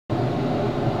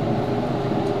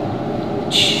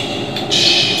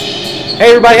Hey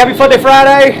everybody, happy Funday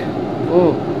Friday!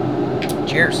 Ooh.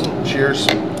 Cheers. Cheers.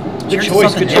 Good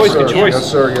choice, good choice, good choice.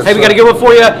 Yes, sir. Yes, hey, we got a good one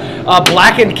for you.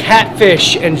 Blackened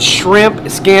catfish and shrimp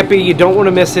scampi. You don't want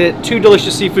to miss it. 2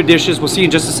 delicious seafood dishes. We'll see you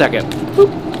in just a second.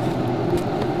 Boop.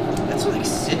 That's like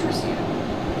citrusy.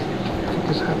 What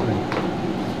is happening?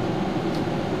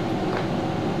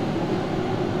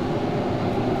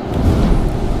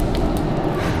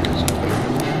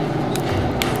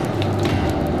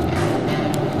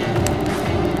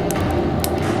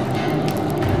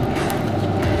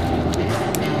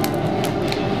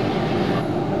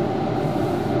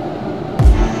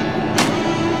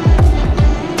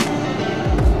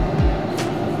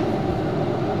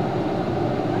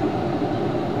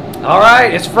 All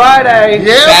right, it's Friday.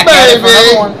 Yeah, baby.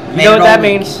 You know what that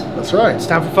means. That's right. It's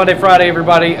time for Funday Friday,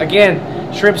 everybody.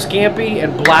 Again, shrimp scampi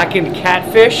and blackened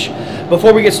catfish.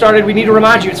 Before we get started, we need to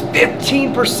remind you, it's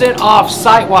 15% off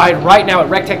site-wide right now at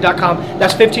rectech.com.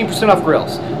 That's 15% off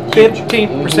grills.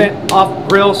 15% off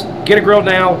grills. Get a grill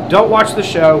now. Don't watch the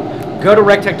show. Go to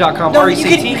rectech.com. No,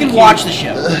 you can watch the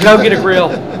show. Go get a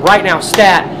grill right now,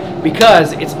 stat,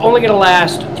 because it's only going to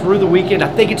last through the weekend. I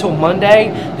think until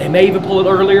Monday. They may even pull it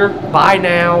earlier. Buy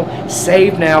now,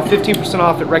 save now. 15%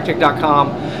 off at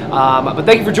rectech.com. But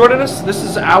thank you for joining us. This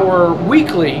is our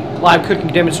weekly live cooking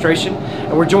demonstration,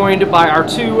 and we're joined by our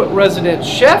 2 resident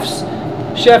chefs.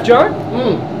 Chef John.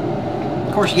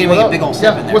 Of course, you gave me a big old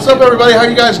step in there. What's up, everybody? How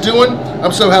you guys doing?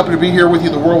 I'm so happy to be here with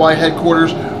you, the worldwide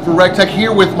headquarters for RegTech,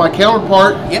 here with my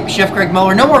counterpart. Yep, Chef Greg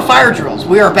Muller. No more fire drills.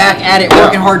 We are back at it,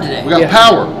 working hard today. We got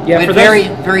power. Yeah, we had a very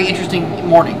interesting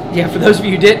morning. Yeah, for those of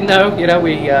you who didn't know, we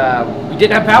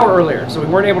didn't have power earlier, so we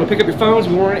weren't able to pick up your phones.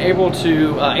 We weren't able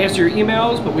to answer your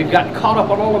emails, but we've gotten caught up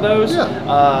on all of those.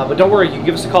 Yeah. But don't worry, you can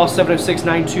give us a call,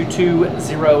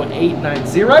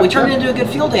 706-922-0890. We turned into a good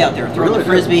field day out there, throwing the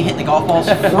frisbee, hitting the golf balls.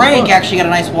 Frank actually got a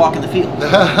nice walk in the field.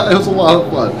 It was a lot of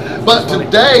fun. But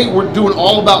today we're doing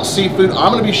all about seafood.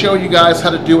 I'm going to be showing you guys how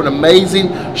to do an amazing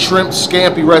shrimp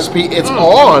scampi recipe. It's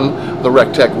on the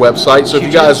RegTech website. So if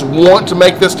you guys want to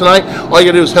make this tonight, all you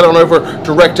got to do is head on over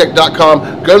to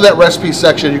rectech.com, go to that recipe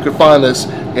section. You can find this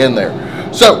in there.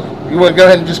 So you want to go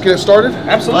ahead and just get it started?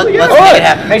 Absolutely. Let's All make right. it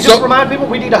happen. Hey, just remind people,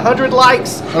 we need 100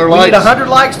 likes. 100 we likes. need 100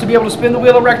 likes to be able to spin the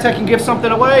wheel of RegTech and give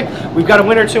something away. We've got a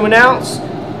winner to announce.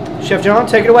 Chef John,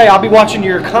 take it away. I'll be watching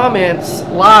your comments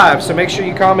live, so make sure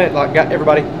you comment,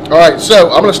 everybody. All right,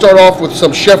 so I'm going to start off with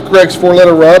some Chef Greg's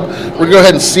 4-letter rub. We're going to go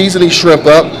ahead and season these shrimp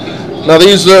up. Now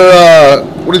these are,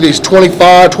 what are these,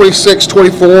 25, 26,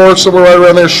 24, somewhere right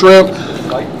around there, shrimp.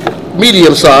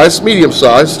 Medium sized.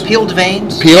 Peeled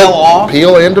veins, Peel off.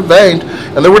 Peel and deveined.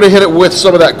 And then we're going to hit it with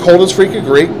some of that cold as freak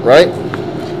agree, right?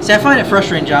 See, I find it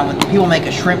frustrating, John, when people make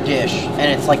a shrimp dish and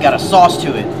it's like got a sauce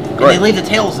to it, and they leave the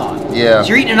tails on. Yeah. So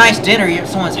you're eating a nice dinner, you're at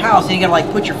someone's house, and you gotta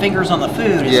like put your fingers on the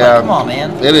food. It's like, come on,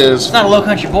 man. It is. It's not a low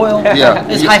country boil. Yeah.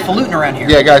 It's highfalutin around here.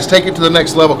 Yeah, guys, take it to the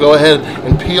next level. Go ahead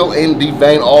and peel and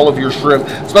devein all of your shrimp,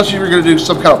 especially if you're going to do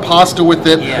some kind of pasta with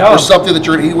it or something that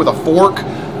you're going to eat with a fork.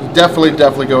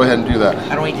 Definitely go ahead and do that.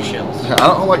 I don't eat the shells. I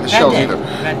don't like the shells either.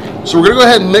 Bad day. So we're going to go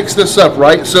ahead and mix this up,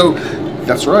 right? So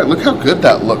that's right. Look how good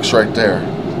that looks right there.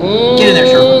 Get in there,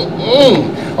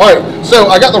 Sherpa. All right, so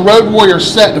I got the Road Warrior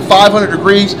set to 500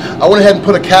 degrees. I went ahead and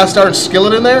put a cast iron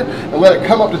skillet in there and let it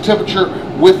come up to temperature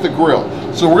with the grill.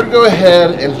 So we're going to go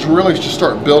ahead and really just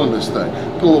start building this thing.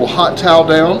 Put a little hot towel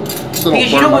down. So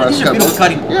because you don't want, these are beautiful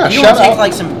cutting boards. Yeah, you don't want to take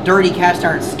like some dirty cast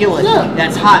iron skillet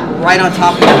that's hot right on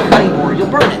top of the cutting board.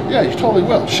 You'll burn it. Yeah, you totally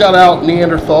will. Shout out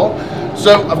Neanderthal.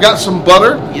 So I've got some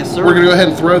butter. Yes, sir. We're going to go ahead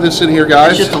and throw this in here,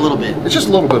 guys. It's just a little bit. It's just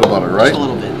a little bit of butter, right? Just a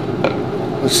little bit.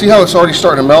 Let's see how it's already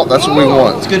starting to melt. That's what we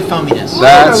want. It's good foaminess.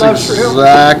 That's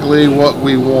exactly what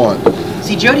we want.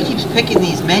 See, Jody keeps picking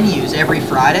these menus every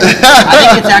Friday. I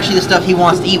think it's actually the stuff he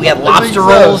wants to eat. We had lobster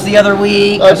rolls the other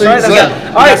week. That's right. We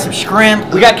got some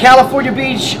shrimp. We got California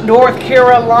Beach, North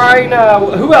Carolina.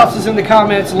 Who else is in the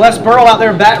comments? Les Burrell out there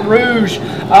in Baton Rouge.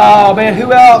 Oh, man,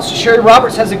 who else? Sherry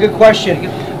Roberts has a good question.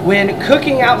 When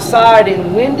cooking outside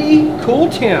in windy,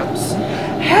 cool temps,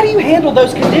 how do you handle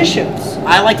those conditions?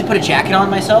 I like to put a jacket on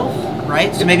myself,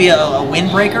 right? So maybe a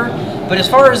windbreaker. But as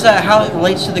far as how it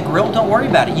relates to the grill, don't worry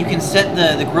about it. You can set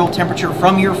the grill temperature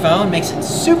from your phone. Makes it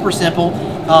super simple.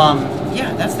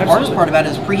 Yeah, that's the hardest part about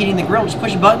it is preheating the grill. Just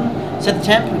push a button, Set the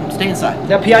temp, stay inside.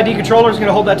 That PID controller is going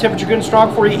to hold that temperature good and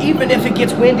strong for you, even if it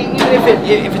gets windy, even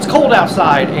if it's cold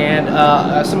outside,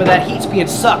 and some of that heat's being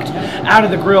sucked out of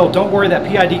the grill. Don't worry, that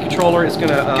PID controller is going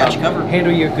to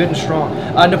handle you good and strong.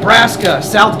 Nebraska,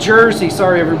 South Jersey,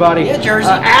 sorry everybody. Yeah, Jersey.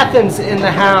 Athens in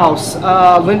the house.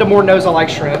 Linda Moore knows I like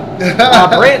shrimp.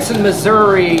 Branson,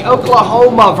 Missouri,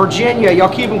 Oklahoma, Virginia. Y'all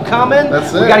keep them coming.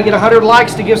 That's it. We got to get 100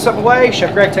 likes to give something away.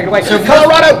 Chef Greg, take it away. So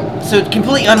Colorado. So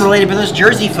completely unrelated, but those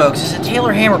Jersey folks, it's a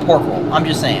Taylor ham or pork roll. I'm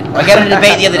just saying. I got in a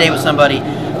debate the other day with somebody,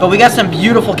 but we got some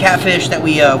beautiful catfish that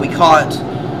we caught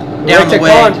down the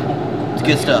way. It's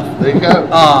good stuff. There you go.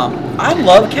 I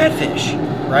love catfish,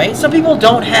 right? Some people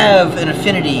don't have an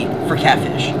affinity for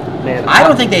catfish. Man, I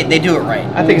don't think they do it right.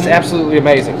 I think it's absolutely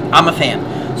amazing. I'm a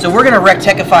fan. So we're going to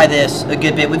rectify this a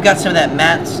good bit. We've got some of that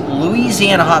Matt's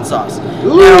Louisiana hot sauce.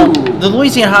 Ooh. Now, the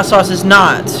Louisiana hot sauce is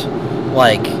not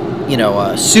like, you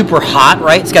know, super hot,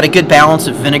 right? It's got a good balance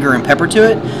of vinegar and pepper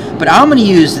to it. But I'm going to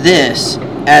use this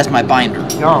as my binder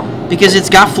because it's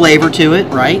got flavor to it,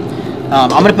 right? I'm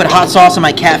going to put hot sauce on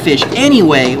my catfish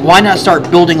anyway. Why not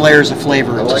start building layers of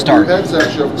flavor to start?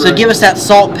 So give us that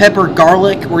salt, pepper,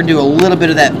 garlic. We're going to do a little bit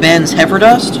of that Ben's heifer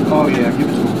dust. Oh, yeah. Give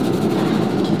it to me.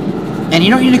 And you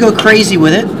don't need to go crazy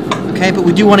with it, okay? But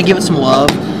we do want to give it some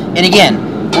love. And again,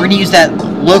 we're going to use that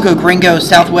Loco Gringo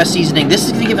Southwest seasoning. This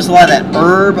is going to give us a lot of that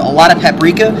herb, a lot of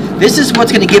paprika. This is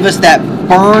what's going to give us that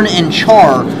burn and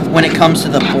char when it comes to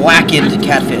the blackened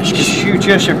catfish. Shoot,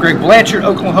 yes, Chef Greg. Blanchard,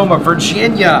 Oklahoma,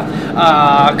 Virginia,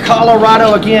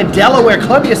 Colorado again, Delaware,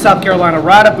 Columbia, South Carolina,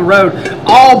 right up the road.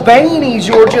 Albany,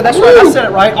 Georgia. That's right. I said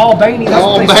it right. Albany. That's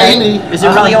what they say. Is it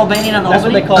really Albany, not That's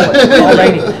Albany? what they call it.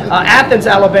 Albany. Athens,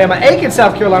 Alabama. Aiken,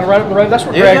 South Carolina, right up the road. That's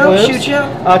where Greg lives. Shoot you.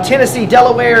 Tennessee,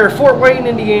 Delaware, Fort Wayne,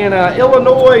 Indiana,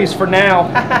 Illinois for now.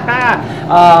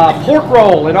 Pork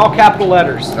roll in all capital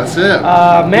letters. That's it.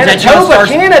 Manitoba,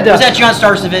 Canada. Was that John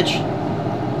Starcevich?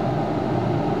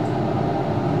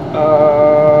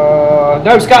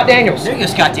 No, Scott Daniels. There you go,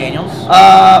 Scott Daniels.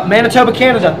 Manitoba,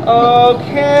 Canada. Oh,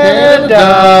 Canada.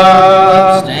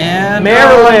 Stand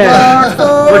Maryland.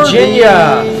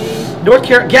 Virginia.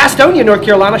 Gastonia, North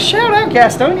Carolina. Shout out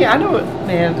Gastonia. I know it,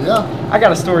 man. Yeah. I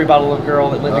got a story about a little girl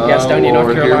that lived in Gastonia, North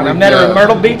Lord, Carolina. I met her in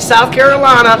Myrtle Beach, South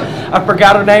Carolina. I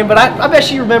forgot her name, but I bet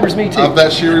she remembers me too. I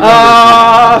bet she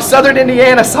remembers. Southern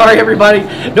Indiana. Sorry, everybody.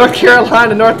 North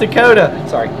Carolina, North Dakota.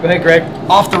 Sorry. Go ahead, Greg.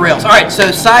 Off the rails. All right,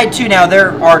 so side two now.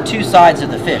 There are two sides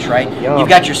of the fish, right? Yum. You've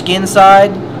got your skin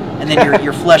side and then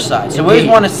your flesh side. So we always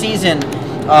want to season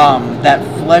that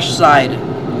flesh side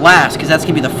last because that's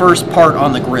going to be the first part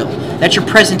on the grill. That's your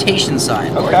presentation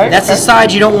side. Okay. That's the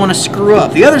side you don't want to screw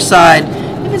up. The other side,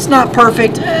 if it's not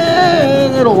perfect,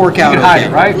 it'll work out okay. Hide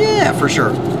it, right? Yeah, for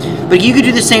sure. But you could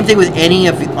do the same thing with any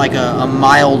of like a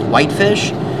mild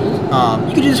whitefish.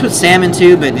 You could do this with salmon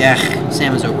too, but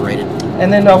salmon's overrated. And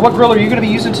then what grill are you going to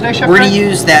be using today, Chef? We're going to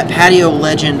use that Patio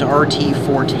Legend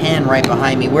RT410 right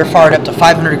behind me. We're fired up to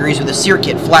 500 degrees with a sear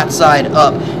kit, flat side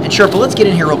up. And Sherpa, let's get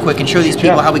in here real quick and show these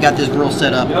people how we got this grill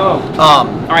set up. All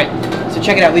right, so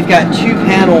check it out. We've got 2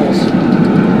 panels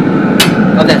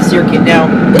of that sear kit. Now,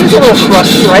 it is a little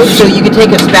crusty, right? So you can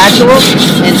take a spatula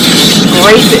and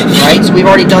scrape it, right? So we've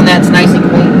already done that. It's nice and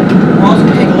clean. We're also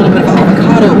going to take a little bit of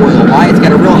avocado oil. Why? It's got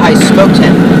a real high smoke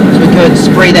temp. So we could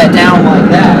spray that down like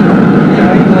that.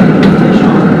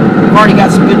 We've already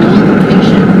got some good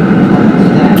lubrication to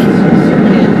that sear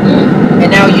kit.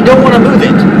 And now you don't want to move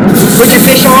it. Put your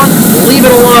fish on, leave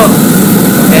it alone.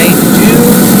 Okay? Do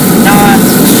not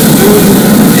move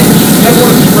the fish. You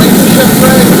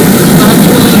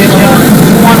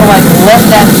want to like let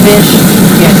that fish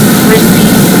get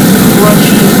crispy,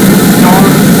 crunchy,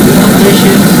 dark,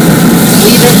 delicious.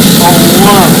 Leave it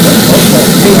alone.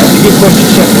 Hey, that's a good question,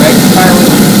 Chef Greg.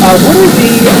 What are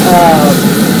the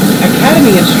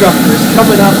Academy instructors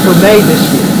coming up for May this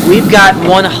year? We've got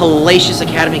one hellacious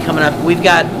Academy coming up. We've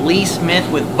got Lee Smith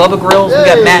with Bubba Grills. We've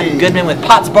got Matt Goodman with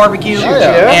Potts Barbecue.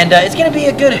 And it's going to be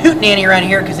a good hootenanny around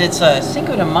here because it's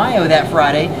Cinco de Mayo that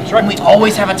Friday. That's right. And we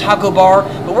always have a taco bar,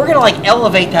 but we're going to like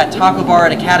elevate that taco bar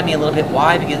at Academy a little bit.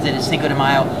 Why? Because it is Cinco de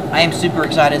Mayo. I am super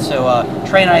excited. So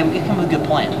Trey and I, we come with a good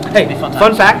plan. Hey,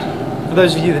 fun fact, for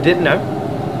those of you that didn't know,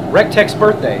 RecTech's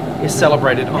birthday is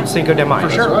celebrated on Cinco de Mayo.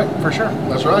 For sure, right. For sure.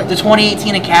 That's right. The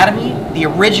 2018 Academy, the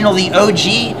original, the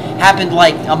OG, happened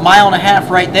like a mile and a half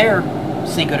right there,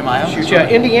 Cinco de Mayo. Shoot ya.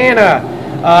 Indiana,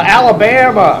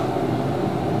 Alabama.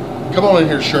 Come on in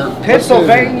here, Shirt.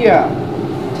 Pennsylvania,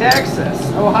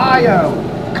 Texas, Ohio,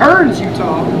 Kearns,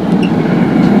 Utah.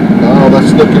 Oh,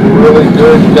 that's looking really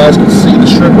good. You guys can see the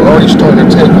shrimp are already starting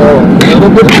to take on a little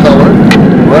bit of color,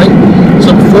 right?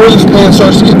 So before this pan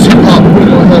starts to get too hot, we're going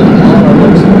to go ahead and add our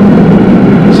mix.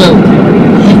 So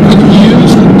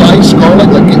any scarlet,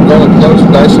 like get garlic cloves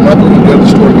and dice them up, or you go to the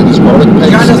store and get this garlic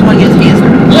paste. John doesn't want to get his hands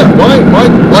dirty. Yeah, why?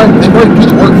 They already do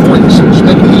the work for you, so just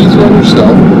make it easy on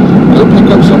yourself. Go pick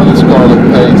up some of this garlic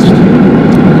paste.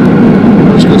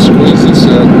 We're just going to squeeze this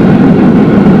in.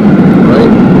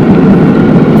 Right?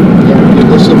 Give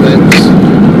this a mix.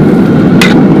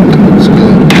 That's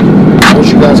good. I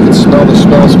wish you guys could smell the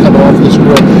smells coming off this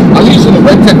grill. I'm using the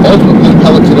RegTech Ultimate Blend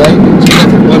pellet today. It's a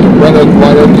perfect blend of red oak,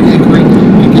 white oak, and hickory.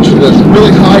 It gets you those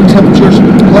really high temperatures,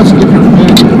 plus give your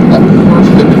food that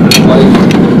perfect flavor.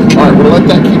 All right, we're going to let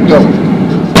that keep going.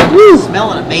 Woo.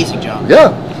 Smelling amazing, John. Yeah.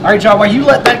 All right, John, while you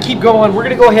let that keep going, we're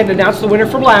going to go ahead and announce the winner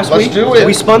from last week. Let's do it.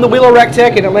 We spun the wheel of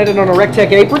RegTech, and it landed on a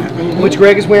RegTech apron, which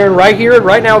Greg is wearing right here,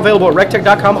 right now available at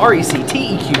rectech.com,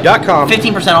 recteq.com.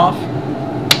 15% off.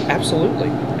 Absolutely,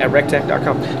 at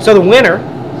rectech.com. So the winner,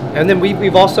 and then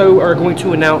we've also are going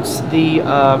to announce the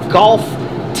golf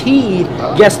tee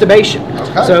guesstimation.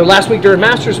 Okay. So last week during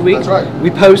Masters Week, That's right.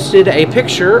 we posted a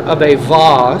picture of a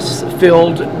vase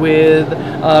filled with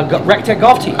RegTech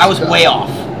golf tees. I was way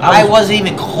off. I wasn't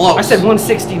even close. I said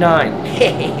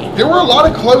 169. There were a lot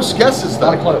of close guesses, though. A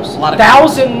lot of close. A lot of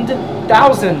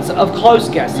Thousands of close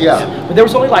guesses. Yeah. But there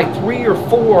was only like 3 or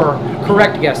 4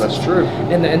 correct guesses. That's true.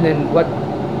 And then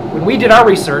when we did our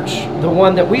research, the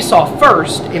one that we saw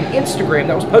first in Instagram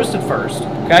that was posted first,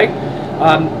 okay?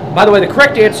 By the way, the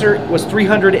correct answer was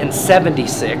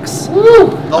 376.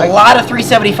 Woo! A lot of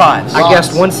 375s. I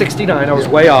guessed 169. I was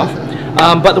way off.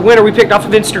 But the winner we picked off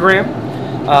of Instagram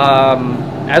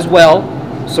as well.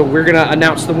 So we're going to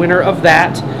announce the winner of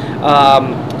that.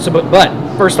 But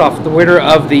first off, the winner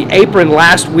of the apron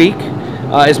last week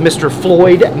is Mr.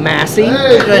 Floyd Massey.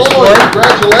 Hey, Floyd,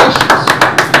 congratulations.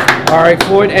 All right,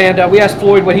 Floyd. And we asked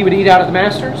Floyd what he would eat out at the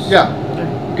Masters. Yeah.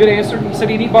 Good answer. He said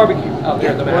he'd eat barbecue out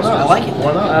there at the Why Masters. not? I like it.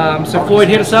 Why not? So Floyd,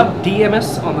 hit us up, DM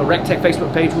us on the RegTech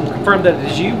Facebook page. We'll confirm that it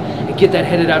is you and get that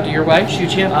headed out to your way.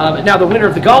 Shoot you. Now the winner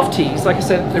of the golf tees, like I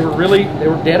said, they were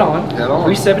dead on. Dead on.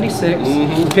 376.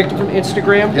 We picked it from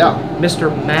Instagram. Yeah. Mr.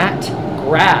 Matt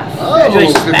Graff. Oh,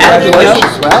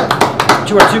 Congratulations, Matt.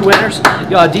 To our 2 winners,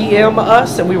 DM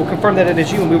us and we will confirm that it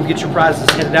is you and we will get your prizes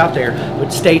headed out there.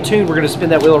 But stay tuned, we're going to spin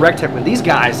that wheel of RegTech when these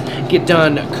guys get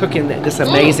done cooking this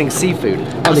amazing seafood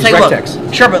on these Say, RegTechs.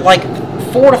 look, sure, but like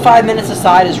 4 to 5 minutes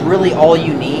aside is really all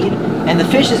you need, and the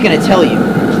fish is going to tell you.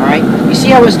 All right, you see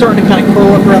how it's starting to kind of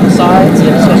curl up around the sides,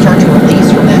 and it's going to start to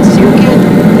release from that sear kit.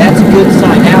 That's a good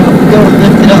sign. Now, if we go and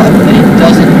lift it up and it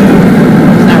doesn't move,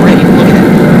 it's not ready. Look at it.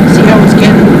 See how it's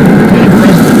getting kind of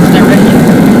crisp? It's not ready yet.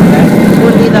 Okay, so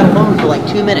we'll leave that alone for like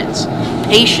 2 minutes.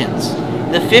 Patience.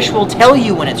 The fish will tell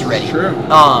you when it's ready. Sure.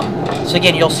 So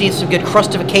again, you'll see some good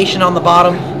crustification on the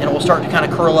bottom, and it will start to kind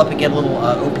of curl up and get a little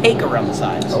opaque around the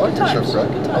sides. I like that, Chef Greg.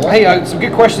 I like Hey, it. some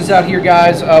good questions out here,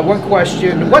 guys. One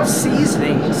question: what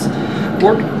seasonings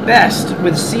work best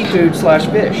with seafood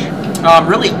 / fish?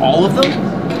 Really, all of them,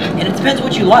 and it depends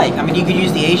what you like. I mean, you could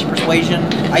use the Asian persuasion.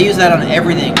 I use that on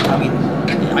everything. I mean,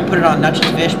 I put it on not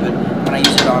just fish, but when I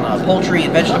use it on poultry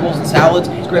and vegetables and salads.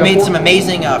 I made some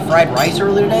amazing fried rice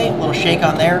earlier today. A little shake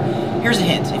on there. Here's a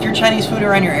hint: if your Chinese food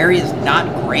around your area is not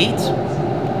great,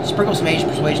 sprinkle some Asian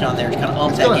persuasion on there to kind of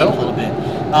ump that game a little bit.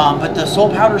 But the soul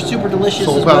powder is super delicious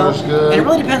as well. Good. And it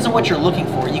really depends on what you're looking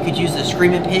for. You could use the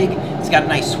Screamin' Pig. It's got a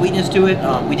nice sweetness to it.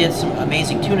 We did some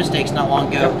amazing tuna steaks not long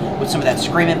ago with some of that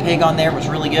Screamin' Pig on there. It was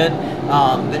really good.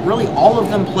 But really, all of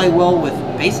them play well with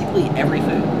basically every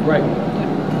food. Right.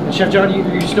 Chef John, you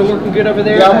still looking good over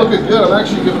there? Yeah, I'm looking good. I'm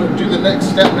actually going to do the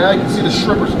next step now. You can see the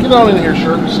shrimpers. Get on in here,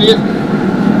 Shrimp. You see it?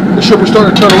 The shrimper's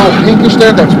starting to turn a little pinkish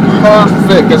there. That's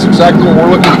perfect. That's exactly what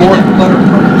we're looking for.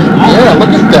 Yeah,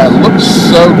 look at that. Looks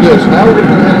so good. So now we're going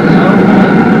to go ahead and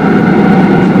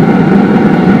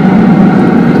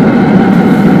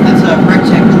That's a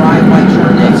RegTech dry white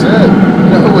Chardonnay. That's it.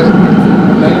 You know it.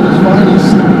 Mayor's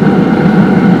finest.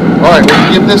 All right, we'll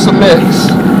give this a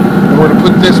mix. And we're going to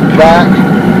put this back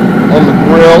on the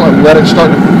grill and let it start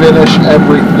to finish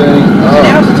everything up.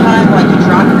 Now's the time, like, you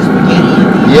drop your spaghetti in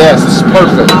the Yes, this is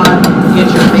perfect. pot, get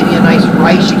your maybe a nice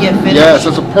rice you get finished. Yes,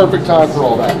 it's a perfect time for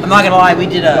all that. I'm not gonna lie, we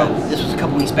did this was a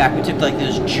couple weeks back. We took like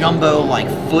those jumbo like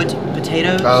foot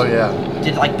potatoes. Oh yeah.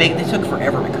 Did like bake. They took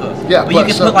forever to cook. Yeah, but you but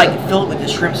could so put like good. fill it with the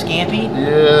shrimp scampi.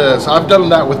 Yes, I've done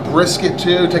that with brisket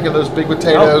too. Taking those big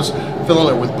potatoes,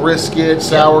 filling it with brisket,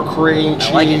 sour cream, cheese.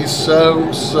 I like it.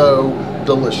 So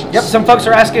delicious. Yep, some folks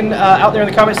are asking out there in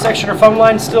the comments section, are phone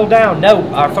lines still down? No,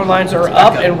 our phone lines are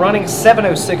up and running,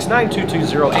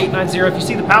 706-922-0890. If you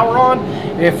see the power on,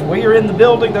 if we are in the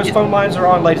building, those phone lines are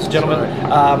on, ladies and gentlemen.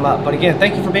 But again,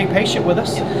 thank you for being patient with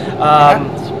us.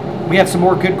 We have some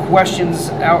more good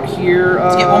questions out here.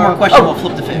 Let's get one more question, we'll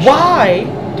flip the fish. Why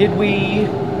did we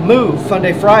move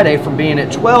Funday Friday from being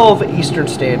at 12 Eastern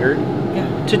Standard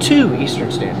to 2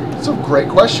 Eastern Standard? That's a great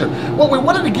question. Well, we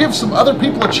wanted to give some other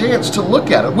people a chance to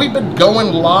look at it. We've been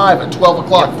going live at 12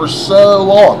 o'clock for so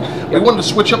long. We wanted to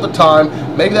switch up the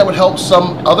time. Maybe that would help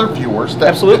some other viewers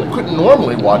that couldn't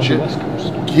normally watch it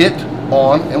get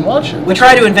on and watch it. We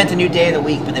tried to invent a new day of the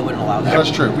week, but they wouldn't allow that.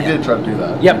 That's true. We did try to do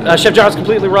that. Yep, Chef John's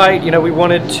completely right. You know, we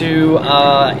wanted to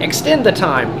extend the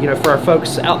time, you know, for our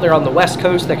folks out there on the West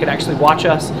Coast that could actually watch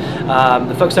us.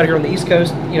 The folks out here on the East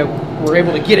Coast, you know, were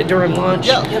able to get it during lunch.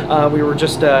 We were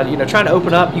just, you know, trying to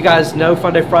open up. You guys know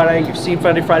Funday Friday. You've seen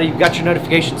Funday Friday. You've got your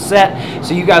notifications set,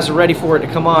 so you guys are ready for it to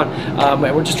come on.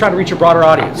 And we're just trying to reach a broader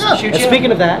audience. And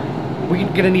speaking of that, we're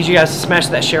going to need you guys to smash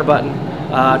that share button.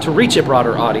 To reach a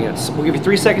broader audience. We'll give you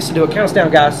 3 seconds to do it. Count us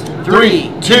down, guys.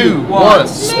 3, 2, 1.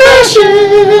 Smash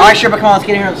it! All right, Sherpa, come on, let's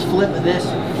get in here. Let's flip this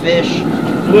fish.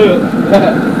 Flip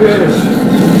that fish.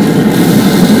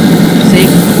 See,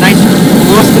 nice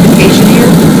rustification here.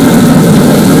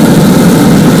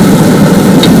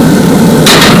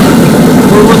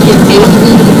 We're looking at maybe,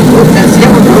 that's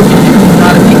it, we're broken.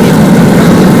 Not a big deal.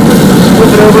 Flip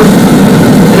it over.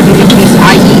 It'll be a piece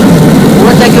we'll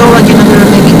let that go like another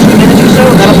maybe 2 minutes or so.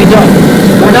 That'll be done.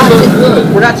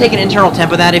 We're not taking internal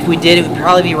temp of that. If we did, it would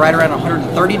probably be right around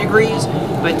 130 degrees.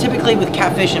 But typically with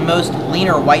catfish and most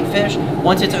leaner whitefish,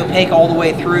 once it's opaque all the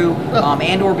way through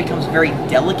and/or becomes very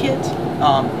delicate,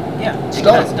 it's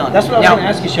done. That's what I was going to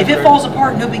ask you, Chef. If it falls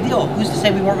apart, no big deal. Who's to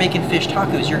say we weren't making fish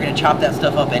tacos? You're going to chop that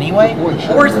stuff up anyway,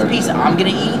 or it's the piece that I'm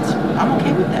going to eat. I'm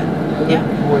okay with that.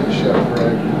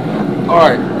 All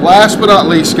right. Last but not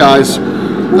least, guys.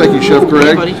 Thank you, Chef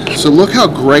Greg. Hey, so look how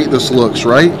great this looks,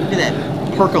 right? Look at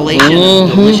that percolation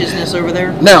deliciousness over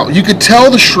there. Now, you could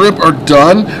tell the shrimp are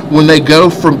done when they go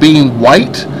from being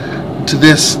white to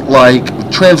this, like,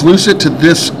 translucent to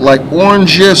this, like,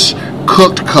 orangish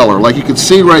cooked color. Like, you can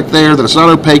see right there that it's not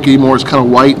opaque anymore. It's kind of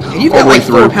white and you've got like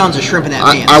 4 pounds of shrimp in that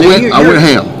pan. I went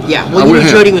ham. Yeah, well, you knew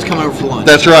Jody was coming over for lunch.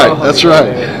 That's right. That's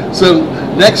right. So,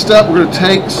 next up, we're going to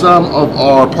take some of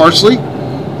our parsley.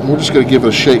 We're just going to give it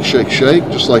a shake, shake, shake,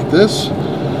 just like this.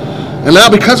 And now,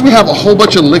 because we have a whole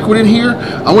bunch of liquid in here,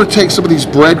 I want to take some of these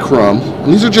breadcrumbs,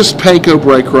 and these are just panko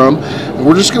breadcrumb, and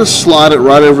we're just going to slide it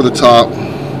right over the top.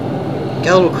 Got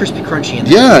a little crispy, crunchy in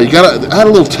there. Yeah, you got to add a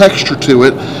little texture to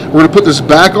it. We're going to put this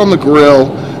back on the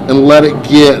grill and let it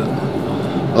get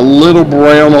a little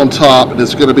brown on top, and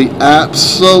it's going to be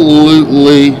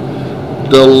absolutely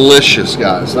delicious,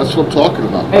 guys. That's what I'm talking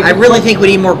about. I really think we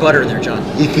need more butter in there, John.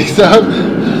 You think so?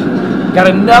 Got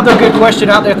another good question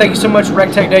out there. Thank you so much,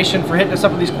 RecTech Nation, for hitting us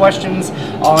up with these questions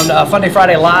on Funday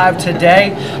Friday Live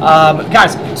today.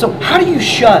 Guys, so how do you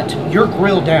shut your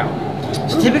grill down?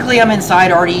 So typically I'm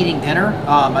inside already eating dinner.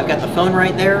 I've got the phone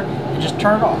right there and just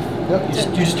turn it off.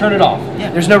 You just turn it off.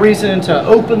 Yeah. There's no reason to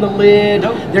open the lid.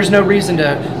 Nope. There's no reason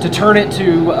to turn it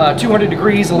to 200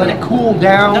 degrees and let it cool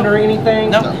down or anything.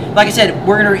 No. Like I said,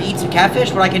 we're going to eat some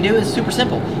catfish. What I can do is super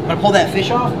simple. I'm going to pull that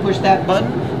fish off, push that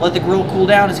button, let the grill cool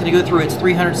down. It's going to go through its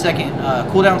 300-second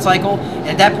cool down cycle. And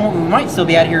at that point, we might still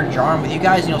be out here jarring with you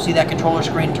guys, and you'll see that controller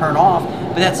screen turn off.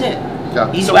 But that's it. Yeah.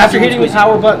 So after hitting the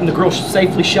power button, the grill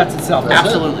safely shuts itself.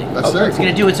 Absolutely. That's It's going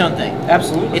to do its own thing.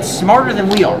 Absolutely. It's smarter than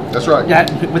we are. That's right. Yeah,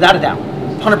 without a doubt.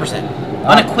 100%.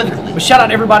 Unequivocally. But shout out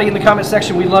to everybody in the comment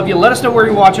section. We love you. Let us know where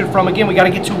you're watching from. Again, we got to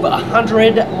get to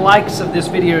 100 likes of this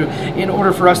video in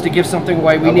order for us to give something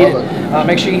away. We need it.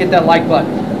 Make sure you hit that like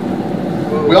button.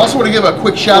 We also want to give a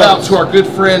quick shout out to our good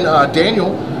friend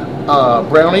Daniel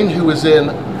Browning, who is in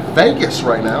Vegas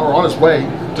right now, or on his way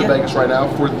to Vegas right now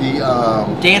for the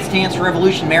Dance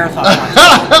Revolution Marathon.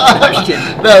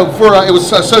 No, for it was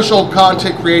a social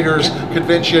content creators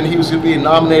convention. He was going to be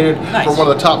nominated for one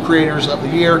of the top creators of the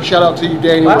year. Shout out to you,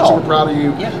 Daniel. We're super proud of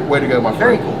you. Way to go, my friend.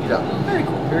 Very cool. Yeah. Very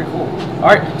cool. Very cool. All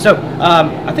right, so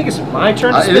I think it's my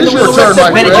turn to spin it is the your wheel. turn, my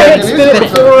Go friend. ahead and It is spin your it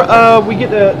before we get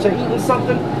to eating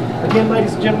something. Again,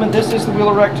 ladies and gentlemen, this is the Wheel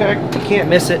of RecTech. You can't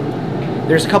miss it.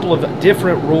 There's a couple of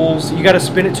different rules. You got to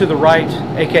spin it to the right,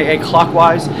 aka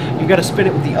clockwise. You got to spin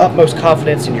it with the utmost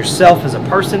confidence in yourself as a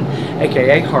person,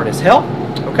 aka hard as hell.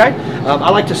 Okay. I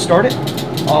like to start it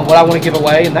on what I want to give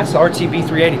away, and that's the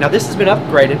RTB380. Now this has been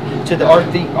upgraded to the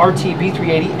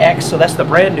RTB380X, so that's the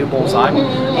brand new bullseye.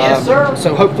 Yes, sir.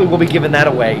 So hopefully we'll be giving that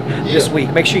away this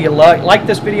week. Make sure you like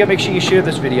this video. Make sure you share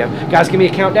this video. Guys, give me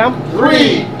a countdown.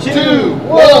 3, 2,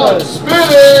 1, spin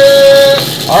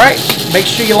it! All right. Make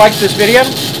sure you like this video.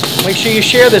 Make sure you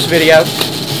share this video.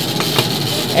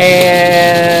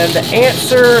 And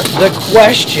answer the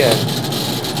question,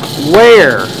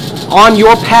 where on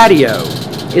your patio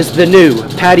is the new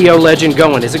Patio Legend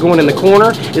going? Is it going in the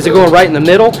corner? Is it going right in the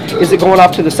middle? Is it going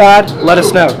off to the side? Let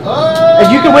us know.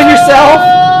 And you can win yourself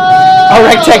a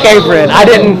RecTech apron. I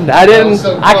didn't. I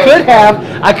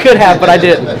could have, but I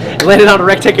didn't. It landed on a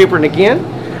RecTech apron again.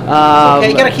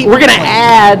 Okay, you gotta keep. We're gonna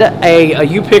add a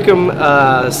You Pick 'em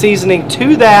seasoning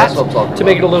to that to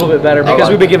make it a little bit better because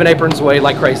we've been giving aprons away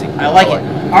like crazy. I like it.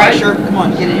 All right, sure. Come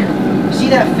on, get in here. See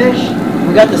that fish?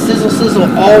 We got the sizzle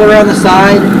all around the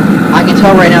side. I can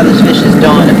tell right now this fish is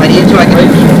done. If I needed to, I can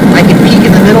peek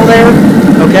in the middle there.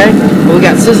 Okay, but we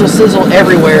got sizzle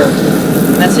everywhere.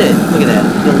 And that's it. Look at that.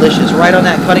 Delicious. Right on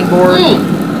that cutting board.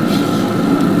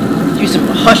 Do some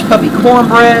hush puppy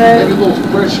cornbread. Maybe a little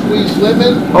fresh squeezed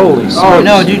lemon. Holy smokes. Oh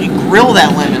no, dude, you grill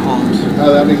that lemon, Holmes.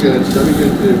 Oh, that'd be good. That'd be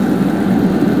good too.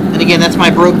 And again, that's my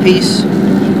broke piece.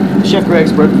 Chef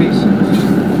Greg's broke piece.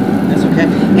 That's okay.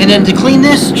 And then to clean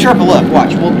this, sharpen up.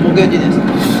 Watch, we'll go do this.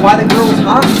 While the grill is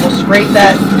hot, we'll scrape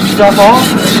that stuff off.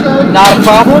 Not a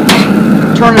problem.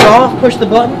 Turn it off. Push the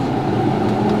button.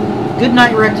 Good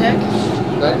night, RecTech.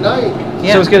 Night night.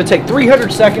 Yeah. So it's going to take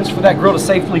 300 seconds for that grill to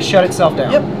safely shut itself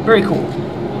down. Yep. Very cool.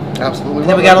 Absolutely. And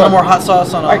then we got a little more hot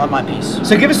sauce on my piece.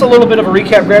 So give us a little bit of a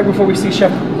recap, Greg, before we see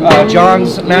Chef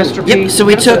John's masterpiece. Yep, so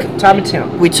we took time and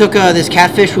temp. We took this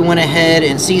catfish, we went ahead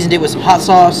and seasoned it with some hot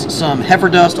sauce, some heifer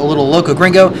dust, a little Loco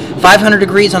Gringo, 500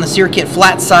 degrees on the sear kit,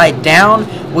 flat side down.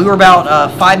 We were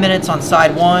about 5 minutes on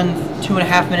side 1,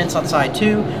 2.5 minutes on side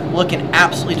 2, looking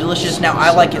absolutely delicious. Now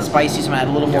I like it spicy, so I'm gonna add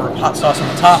a little more hot sauce on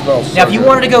the top. Now if you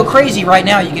wanted to go crazy right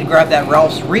now, you could grab that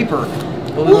Ralph's Reaper.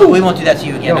 But we won't do that to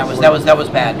you again. That was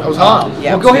bad. That was hot.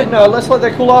 Yeah. Well, go ahead and let's let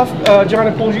that cool off. John,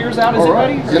 and pull yours out. Is it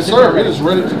ready? Yes, sir. It is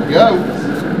ready to go.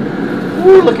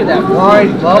 Ooh, look at that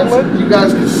wine bubbling. You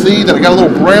guys can see that I got a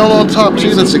little brown on top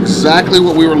too. That's exactly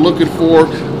what we were looking for.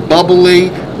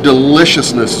 Bubbly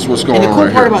deliciousness is what's going on right here. And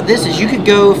the cool part about this is you could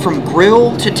go from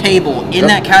grill to table in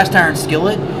that cast iron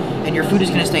skillet, and your food is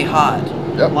going to stay hot,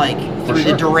 like through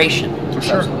the duration. For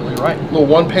sure. Absolutely right. A little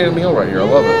one-pan meal right here. I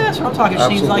love it. That's what I'm talking. It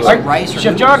seems like Absolutely. some rice or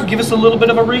Chef John, give us a little bit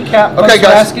of a recap. Okay, Folks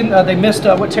guys. Asking, they missed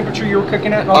what temperature you were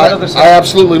cooking at and all that other stuff. I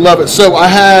absolutely love it. So I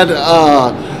had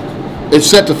it's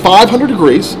set to 500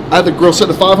 degrees. I had the grill set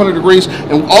to 500 degrees,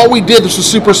 and all we did, this was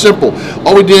super simple.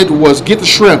 All we did was get the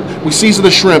shrimp. We seasoned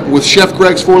the shrimp with Chef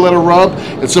Greg's 4-letter rub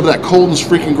and some of that Colton's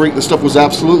freaking Greek. The stuff was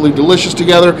absolutely delicious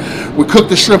together. We cooked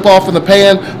the shrimp off in the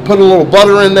pan, put a little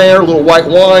butter in there, a little white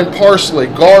wine, parsley,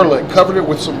 garlic, covered it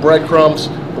with some breadcrumbs,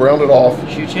 browned it off.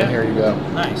 Shoot ya. And here you go.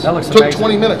 Nice. That looks Took amazing.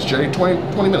 20 minutes, Jay.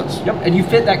 20 minutes. Yep, and you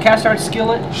fit that cast iron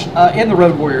skillet in the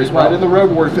Road Warrior as well. Right in the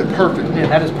Road Warrior, fit perfect. Yeah,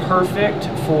 that is perfect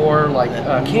for like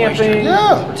camping,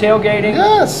 Yeah. for tailgating.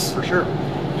 Yes. For sure.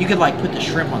 You could like put the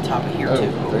shrimp on top of here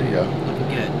too. There you go. Looking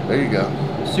good. There you go.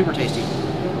 Super tasty.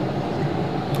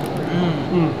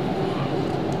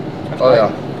 Oh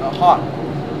yeah. Hot.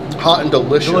 Hot and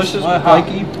delicious. Delicious, Hot.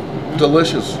 flaky.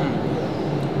 Delicious.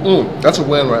 That's a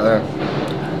win right there.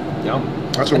 Yum.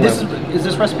 That's a And win. is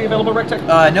this recipe available at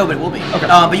RecTech? No, but it will be. Okay.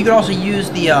 But you could also use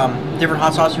the different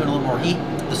hot sauce if you want a little more heat.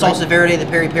 The salsa verde, the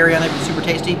peri peri on there, super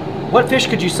tasty. What fish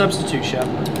could you substitute, Chef?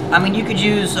 I mean, you could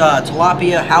use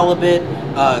tilapia, halibut,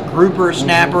 grouper,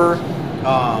 snapper.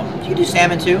 You could do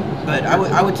salmon too, but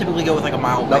I would typically go with like a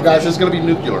mild. Now, guys, it's going to be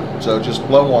nuclear, so just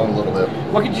blow on a little bit.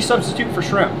 What could you substitute for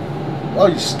shrimp? Oh,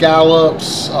 you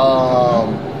scallops.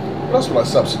 What else would I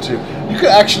substitute? You could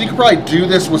probably do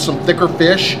this with some thicker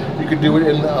fish. You could do it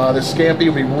in this scampi. It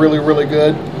would be really, really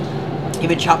good.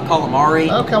 Even chopped calamari.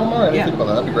 Oh, calamari. I didn't think about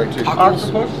that. That'd be great too.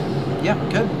 Tacos. Yeah,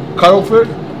 good. Cuttlefish?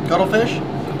 Cuttlefish.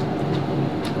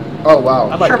 Oh, wow.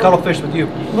 I'd like to cuttlefish with you.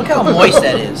 Look how moist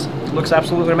that is. Looks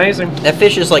absolutely amazing. That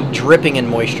fish is like dripping in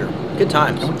moisture. Good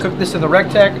times. And we cooked this in the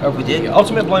RecTech over We did. the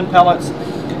Ultimate Blend pellets.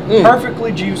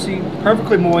 Perfectly juicy,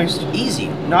 perfectly moist. Easy.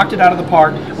 Knocked it out of the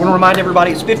park. I want to remind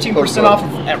everybody it's 15% off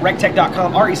at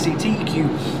rectech.com,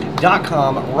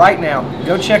 RECTEQ.com right now.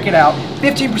 Go check it out.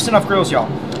 15% off grills, y'all.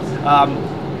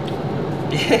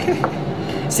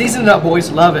 Season it up,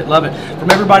 boys. Love it, love it.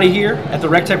 From everybody here at the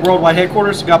RecTech Worldwide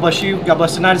Headquarters, God bless you. God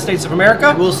bless the United States of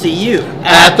America. We'll see you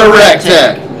At the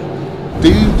RecTech.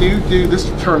 Dude, this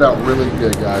turned out really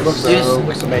good, guys. Looks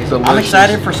amazing. Delicious. I'm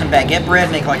excited for some baguette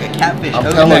bread, make like a catfish. I'm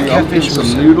oat telling milk. you, I'm catfish getting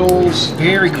was some noodles.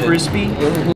 Very crispy.